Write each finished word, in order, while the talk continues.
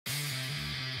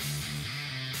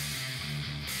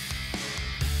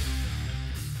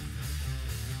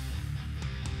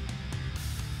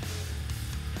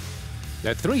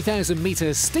The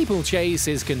 3,000-metre steeplechase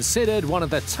is considered one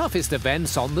of the toughest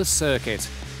events on the circuit.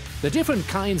 The different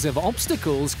kinds of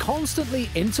obstacles constantly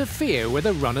interfere with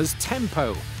a runner's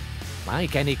tempo.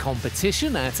 Like any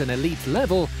competition at an elite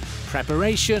level,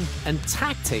 preparation and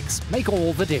tactics make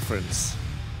all the difference.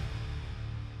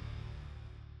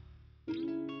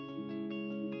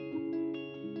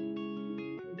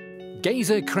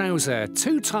 Gesa Krause,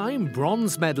 two-time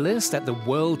bronze medalist at the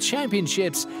World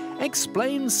Championships,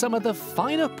 explains some of the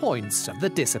finer points of the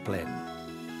discipline.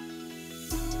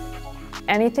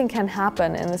 Anything can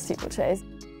happen in the steeplechase.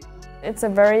 It's a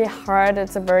very hard,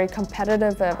 it's a very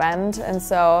competitive event, and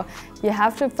so you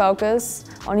have to focus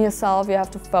on yourself, you have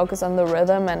to focus on the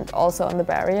rhythm and also on the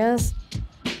barriers.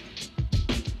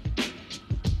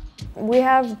 We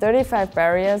have 35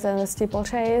 barriers in the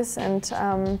steeplechase,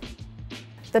 and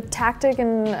the tactic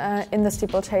in the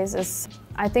steeplechase is,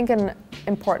 I think, an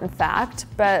important fact,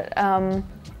 but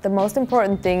the most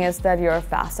important thing is that you're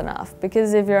fast enough,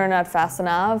 because if you're not fast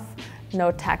enough,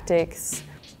 no tactics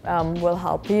will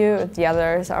help you. The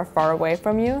others are far away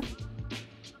from you.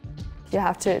 You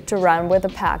have to run with the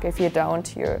pack. If you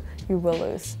don't, you will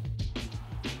lose.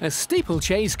 A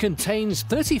steeplechase contains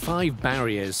 35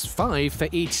 barriers, 5 for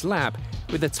each lap,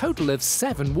 with a total of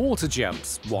 7 water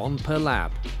jumps, 1 per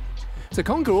lap. To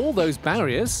conquer all those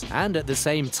barriers and at the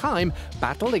same time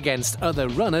battle against other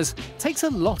runners takes a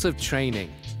lot of training.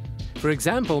 For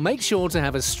example, make sure to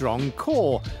have a strong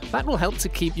core. That will help to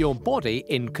keep your body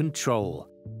in control.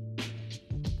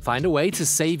 Find a way to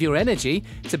save your energy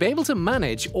to be able to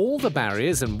manage all the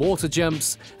barriers and water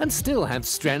jumps and still have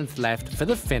strength left for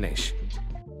the finish.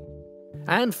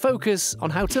 And focus on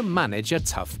how to manage a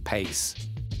tough pace.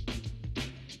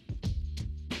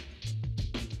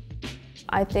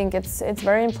 I think it's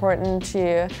very important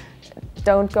to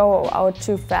don't go out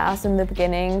too fast in the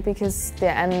beginning, because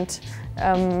the end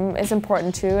is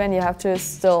important too, and you have to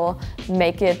still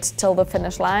make it till the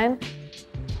finish line.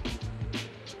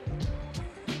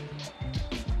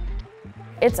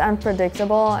 It's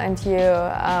unpredictable, and you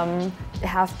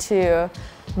have to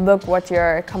look what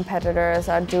your competitors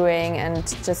are doing and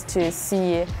just to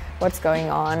see what's going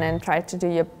on and try to do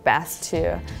your best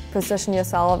to position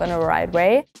yourself in a right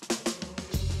way.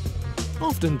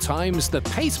 Oftentimes, the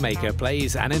pacemaker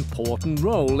plays an important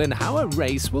role in how a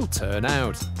race will turn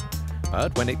out.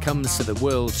 But when it comes to the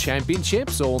World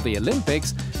Championships or the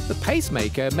Olympics, the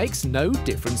pacemaker makes no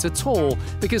difference at all,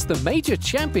 because the major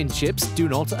championships do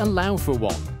not allow for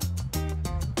one.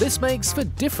 This makes for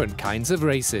different kinds of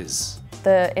races.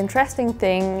 The interesting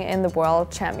thing in the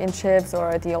World Championships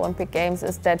or the Olympic Games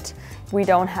is that we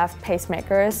don't have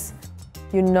pacemakers.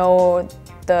 You know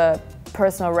the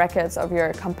personal records of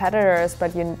your competitors,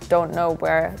 but you don't know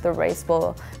where the race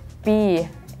will be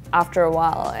after a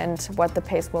while and what the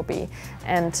pace will be.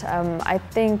 And I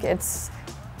think it's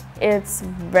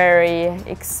very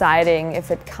exciting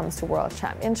if it comes to World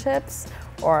Championships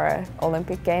or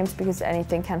Olympic Games, because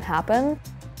anything can happen.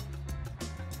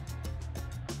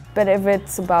 But if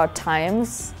it's about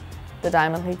times, the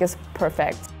Diamond League is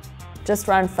perfect. Just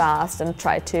run fast and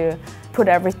try to put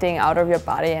everything out of your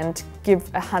body and give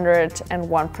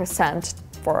 101%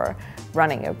 for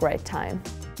running a great time.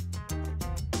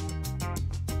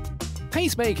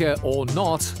 Pacemaker or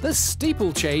not, the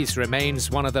steeplechase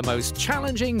remains one of the most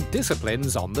challenging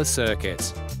disciplines on the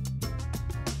circuit.